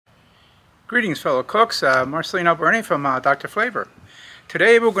Greetings fellow cooks, Marcelino Bernie from Dr. Flavor.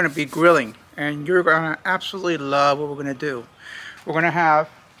 Today we're going to be grilling and you're going to absolutely love what we're going to do. We're going to have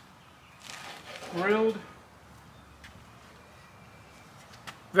grilled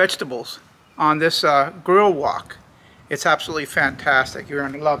vegetables on this grill wok. It's absolutely fantastic. You're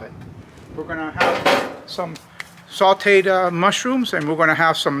going to love it. We're going to have some sauteed mushrooms and we're going to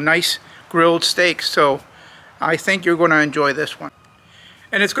have some nice grilled steaks. So I think you're going to enjoy this one.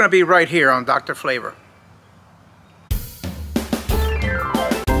 And it's going to be right here on Dr. Flavor.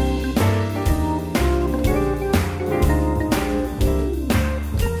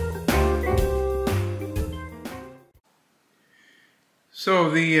 So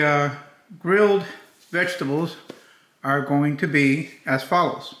the grilled vegetables are going to be as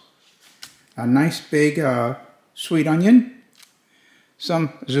follows. A nice big sweet onion, some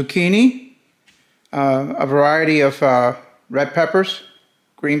zucchini, a variety of red peppers,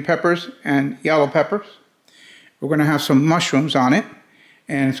 green peppers, and yellow peppers. We're going to have some mushrooms on it,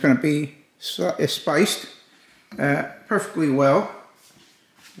 and it's going to be spiced perfectly well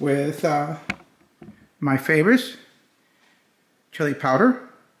with my favorites: chili powder,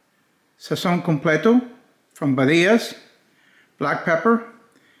 sazon completo from Badia's, black pepper.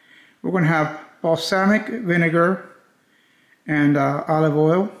 We're going to have balsamic vinegar and olive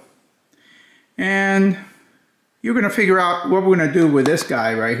oil, and you're going to figure out what we're going to do with this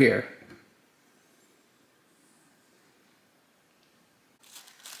guy right here.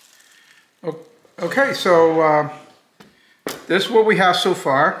 Okay, so this is what we have so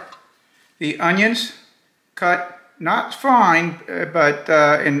far. The onions cut not fine, but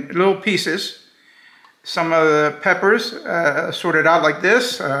in little pieces. Some of the peppers sorted out like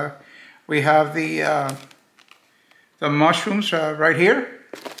this. We have the mushrooms right here.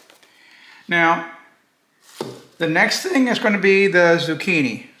 Now, the next thing is going to be the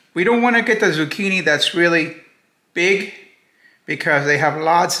zucchini. We don't want to get the zucchini that's really big because they have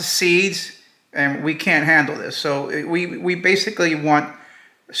lots of seeds and we can't handle this. So we basically want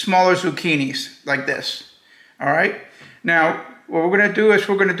smaller zucchinis like this. All right. Now, what we're going to do is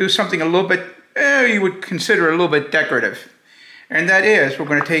we're going to do something a little bit, you would consider a little bit decorative. And that is, we're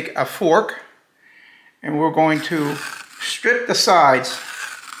going to take a fork and we're going to strip the sides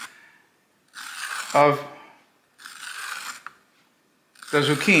of the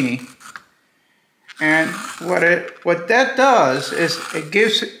zucchini, and what that does is it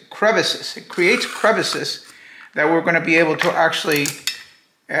gives crevices. It creates crevices that we're going to be able to actually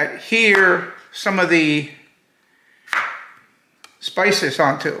adhere some of the spices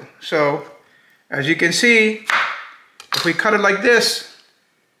onto. So as you can see, if we cut it like this,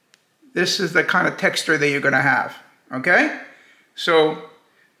 this is the kind of texture that you're going to have. Okay, so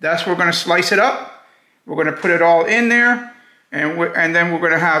that's we're going to slice it up. We're going to put it all in there. And then we're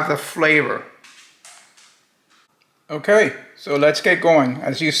going to have the flavor. Okay, so let's get going.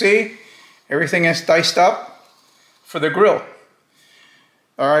 As you see, everything is diced up for the grill.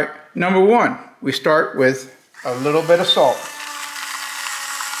 All right, number one, we start with a little bit of salt.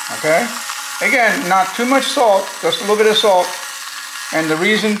 Okay, again, not too much salt, just a little bit of salt. And the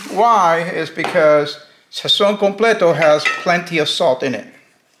reason why is because sazon completo has plenty of salt in it.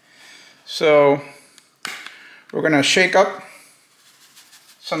 So we're going to shake up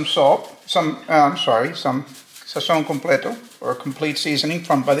some salt, some sazon completo or complete seasoning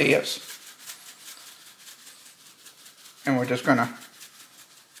from Badia's. And we're just gonna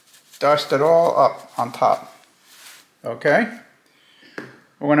dust it all up on top. Okay?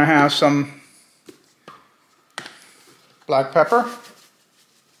 We're gonna have some black pepper,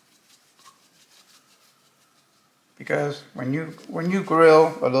 because when you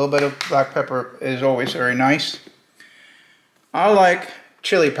grill, a little bit of black pepper is always very nice. I like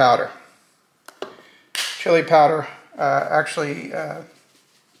chili powder. Chili powder actually,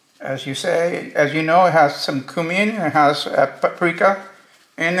 as you know, it has some cumin, it has paprika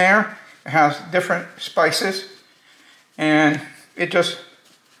in there, it has different spices, and it just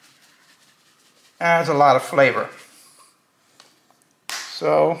adds a lot of flavor.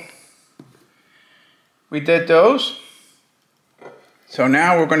 So we did those. So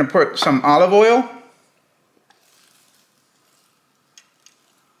now we're going to put some olive oil.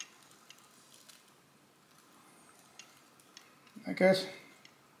 I guess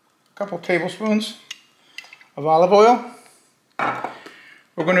a couple tablespoons of olive oil.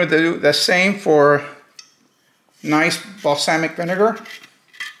 We're going to do the same for nice balsamic vinegar.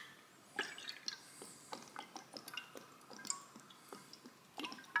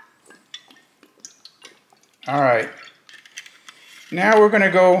 All right. Now we're going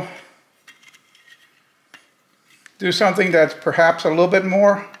to go do something that's perhaps a little bit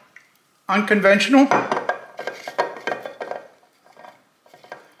more unconventional.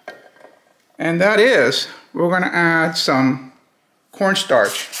 And that is, we're going to add some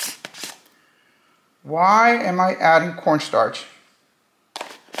cornstarch. Why am I adding cornstarch?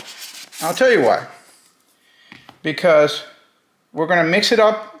 I'll tell you why. Because we're going to mix it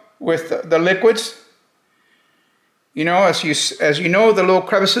up with the liquids. You know, as you know, the little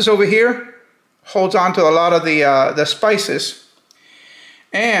crevices over here holds on to a lot of the spices.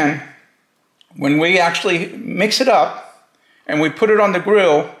 And when we actually mix it up and we put it on the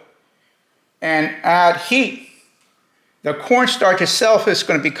grill and add heat, the cornstarch itself is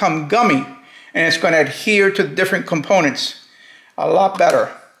going to become gummy and it's going to adhere to the different components a lot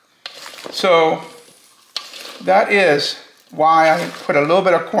better. So that is why I put a little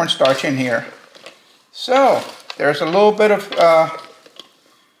bit of cornstarch in here. So there's a little bit of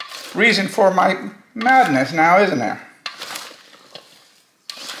reason for my madness now, isn't there?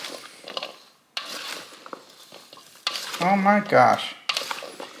 Oh my gosh.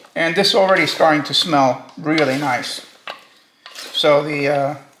 And this is already starting to smell really nice. So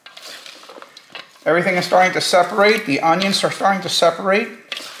the everything is starting to separate. The onions are starting to separate.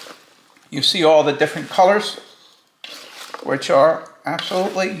 You see all the different colors, which are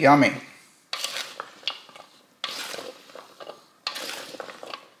absolutely yummy.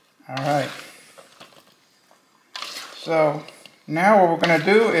 All right. So now what we're going to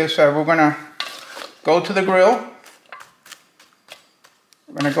do is we're going to go to the grill.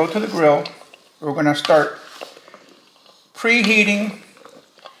 We're going to go to the grill. We're going to start preheating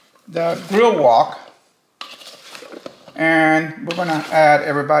the grill wok, and we're going to add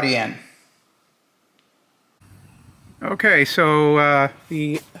everybody in. Okay, so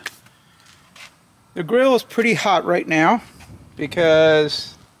the grill is pretty hot right now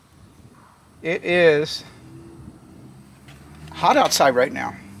because it is hot outside right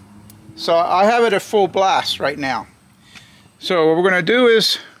now. So I have it at full blast right now. So what we're going to do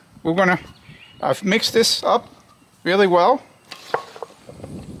is we're going to mix this up really well.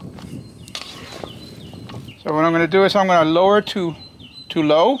 So what I'm going to do is I'm going to lower it to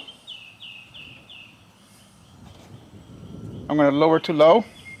low. I'm going to lower to low.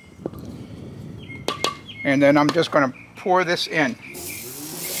 And then I'm just going to pour this in.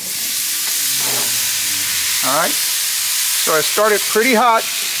 Alright. So it started pretty hot.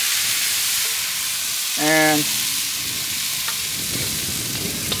 And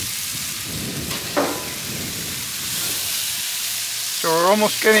so we're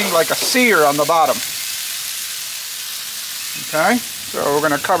almost getting like a sear on the bottom. Okay, so we're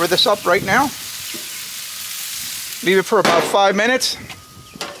going to cover this up right now. Leave it for about 5 minutes.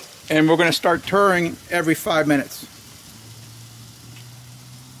 And we're going to start stirring every 5 minutes.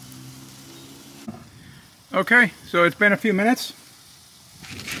 Okay, so it's been a few minutes.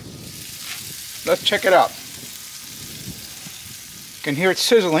 Let's check it out. You can hear it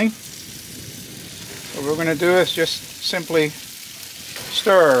sizzling. What we're going to do is just simply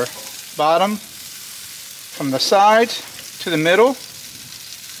stir bottom from the sides to the middle,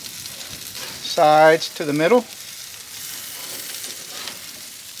 sides to the middle.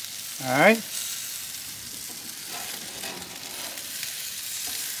 All right.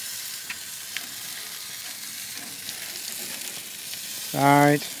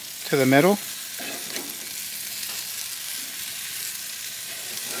 Side to the middle.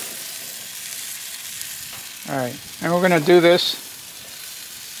 All right, and we're going to do this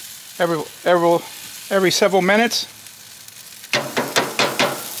every several minutes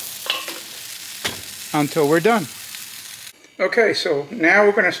until we're done. Okay, so now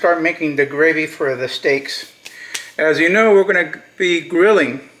we're going to start making the gravy for the steaks. As you know, we're going to be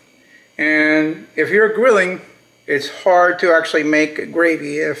grilling, and if you're grilling, it's hard to actually make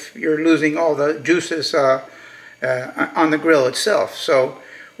gravy if you're losing all the juices on the grill itself. So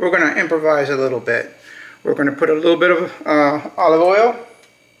we're going to improvise a little bit. We're going to put a little bit of olive oil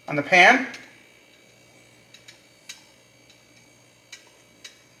on the pan.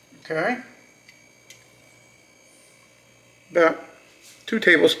 Okay. About 2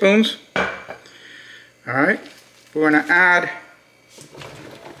 tablespoons. All right. We're going to add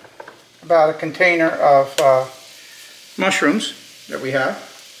about a container of mushrooms that we have.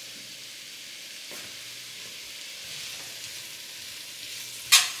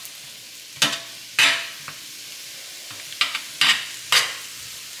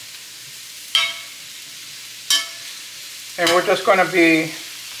 And we're just going to be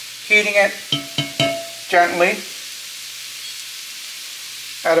heating it gently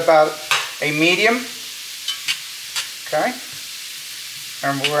at about a medium. Okay.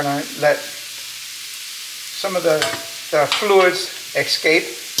 And we're going to let some of the fluids escape.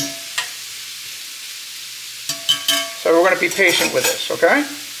 be patient with this, okay?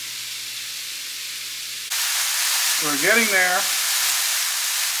 We're getting there.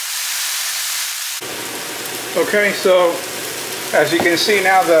 Okay, so as you can see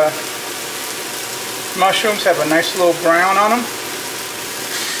now, the mushrooms have a nice little brown on them.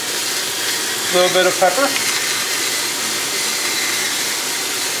 A little bit of pepper.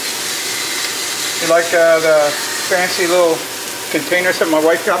 You like the fancy little containers that my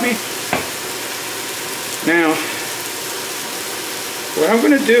wife got me? Now, what I'm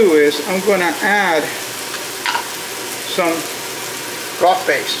going to do is I'm going to add some broth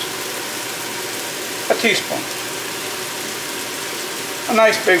base. A teaspoon. A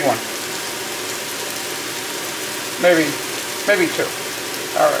nice big one. Maybe two.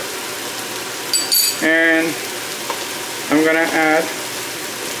 Alright. And I'm going to add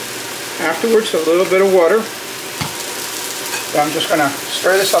afterwards a little bit of water. So I'm just going to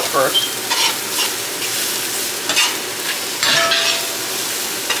stir this up first.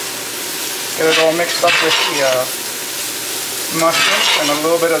 Get it all mixed up with the mushrooms and a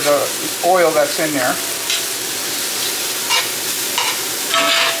little bit of the oil that's in there.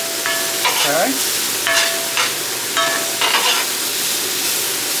 Okay.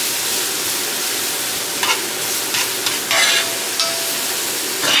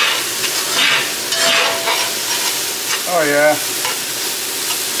 Oh yeah.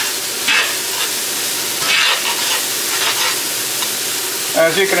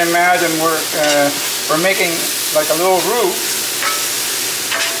 As you can imagine, we're making like a little roux,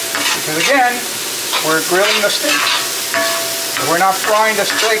 because again, we're grilling the steak. If we're not frying the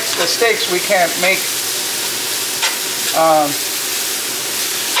steaks, we can't make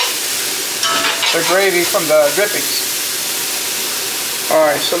the gravy from the drippings. All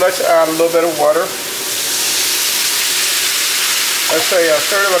right, so let's add a little bit of water. Let's say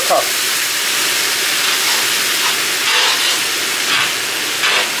 1/3 of a cup.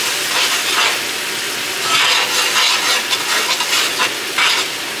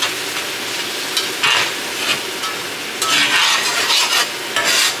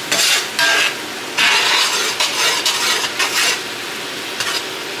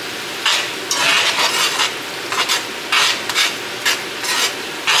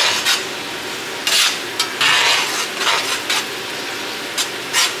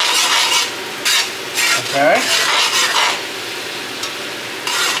 Okay.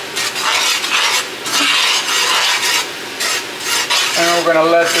 And we're going to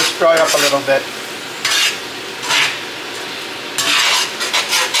let this dry up a little bit.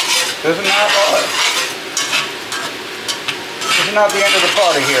 This is not the end of the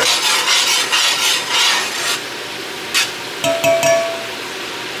party here.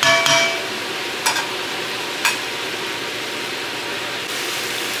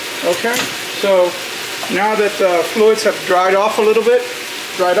 Okay, so now that the fluids have dried up a little bit,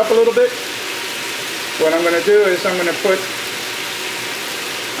 what I'm going to do is I'm going to put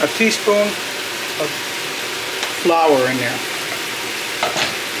a teaspoon of flour in there.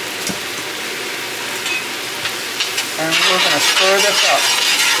 And we're going to stir this up.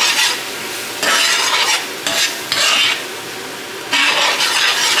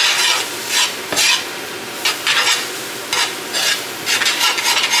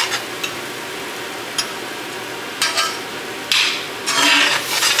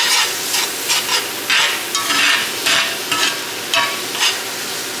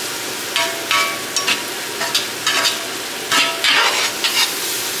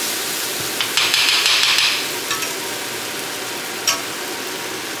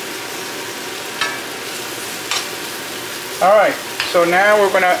 Alright, so now we're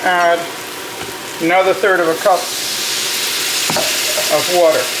going to add another 1/3 of a cup of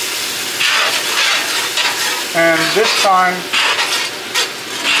water. And this time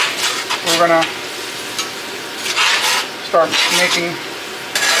we're going to start making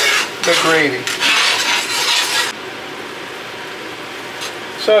the gravy.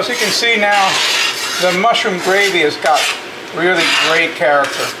 So as you can see now, the mushroom gravy has got really great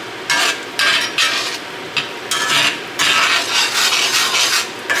character.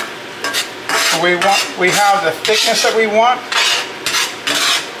 We have the thickness that we want.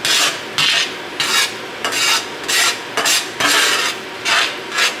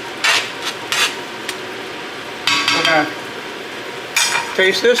 We're going to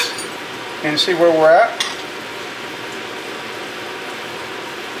taste this and see where we're at.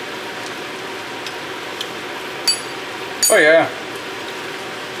 Oh yeah,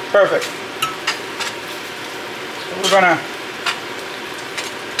 perfect. So we're going to,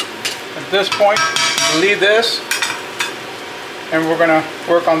 at this point, leave this, and we're going to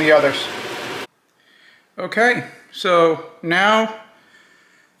work on the others. Okay, so now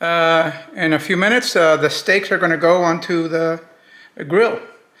in a few minutes the steaks are going to go onto the grill.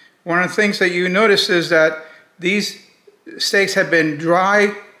 One of the things that you notice is that these steaks have been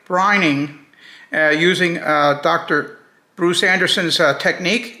dry brining using Dr. Bruce Anderson's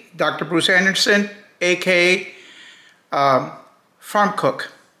technique. Dr. Bruce Anderson, aka Pharm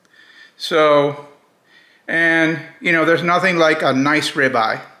Cook. So, and you know, there's nothing like a nice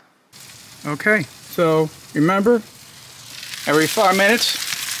ribeye. Okay, so remember, every 5 minutes,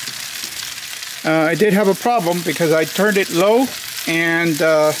 I did have a problem because I turned it low and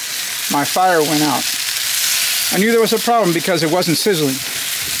my fire went out. I knew there was a problem because it wasn't sizzling.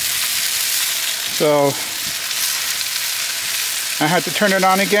 So I had to turn it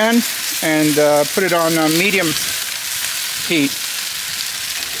on again and put it on medium heat.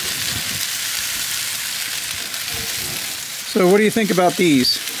 So what do you think about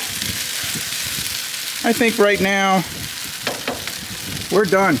these? I think right now we're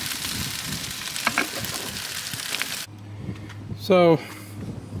done. So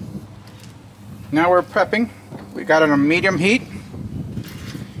now we're prepping. We got it on medium heat.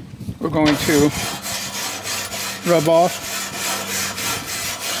 We're going to rub off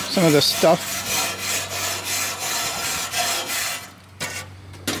some of the stuff.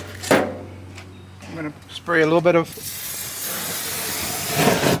 I'm going to spray a little bit of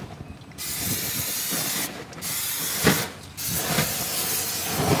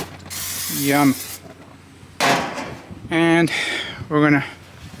yum. And we're going to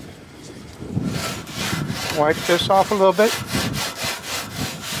wipe this off a little bit.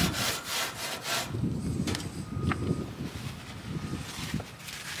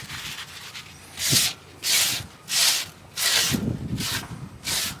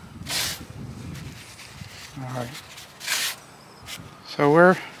 Alright. So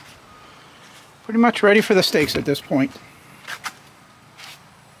we're pretty much ready for the steaks at this point.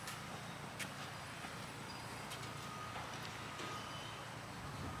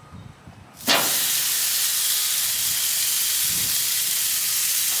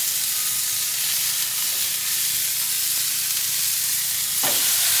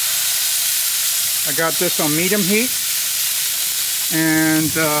 I got this on medium heat,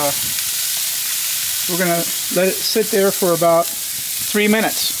 and we're going to let it sit there for about 3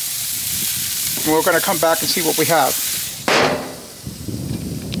 minutes. And we're going to come back and see what we have.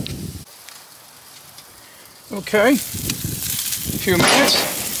 Okay, a few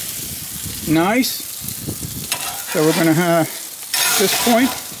minutes. Nice. So we're going to have this point,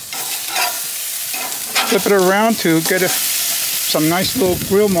 flip it around to get some nice little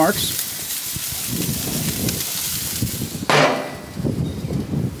grill marks.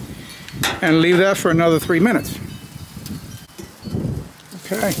 And leave that for another 3 minutes.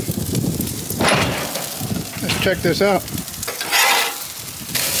 Okay. Let's check this out.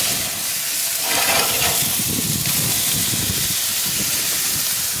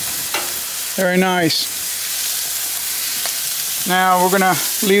 Very nice. Now we're going to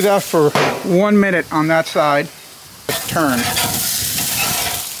leave that for 1 minute on that side. Just turn.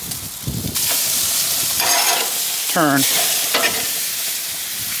 Turn.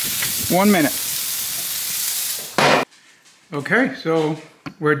 1 minute. Okay, so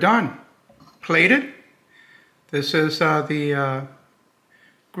we're done. Plated. This is the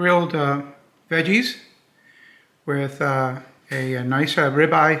grilled veggies with a nice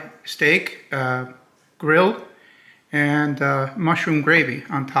ribeye steak grilled and mushroom gravy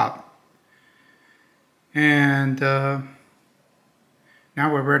on top. And now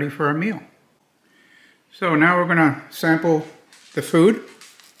we're ready for our meal. So now we're going to sample the food.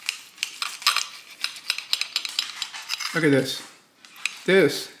 Look at this.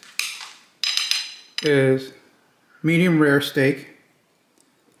 This is medium rare steak.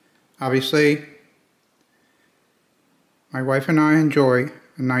 Obviously, my wife and I enjoy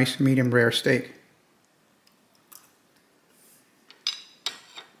a nice medium rare steak.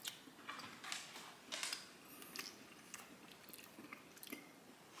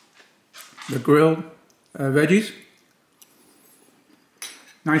 The grilled veggies,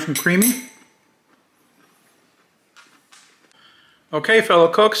 nice and creamy. Okay, fellow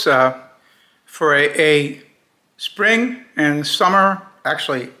cooks, for a spring and summer,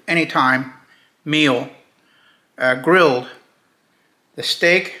 actually anytime, meal, grilled, the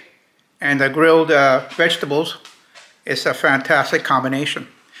steak and the grilled vegetables is a fantastic combination.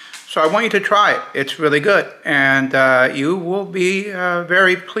 So I want you to try it. It's really good, and you will be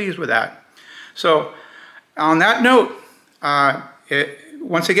very pleased with that. So on that note,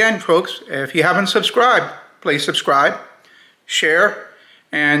 once again, folks, if you haven't subscribed, please subscribe, share,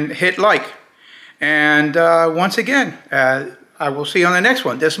 and hit like. And once again, I will see you on the next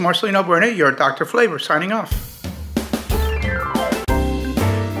one. This is Marcelino Burnett, your Dr. Flavor, signing off.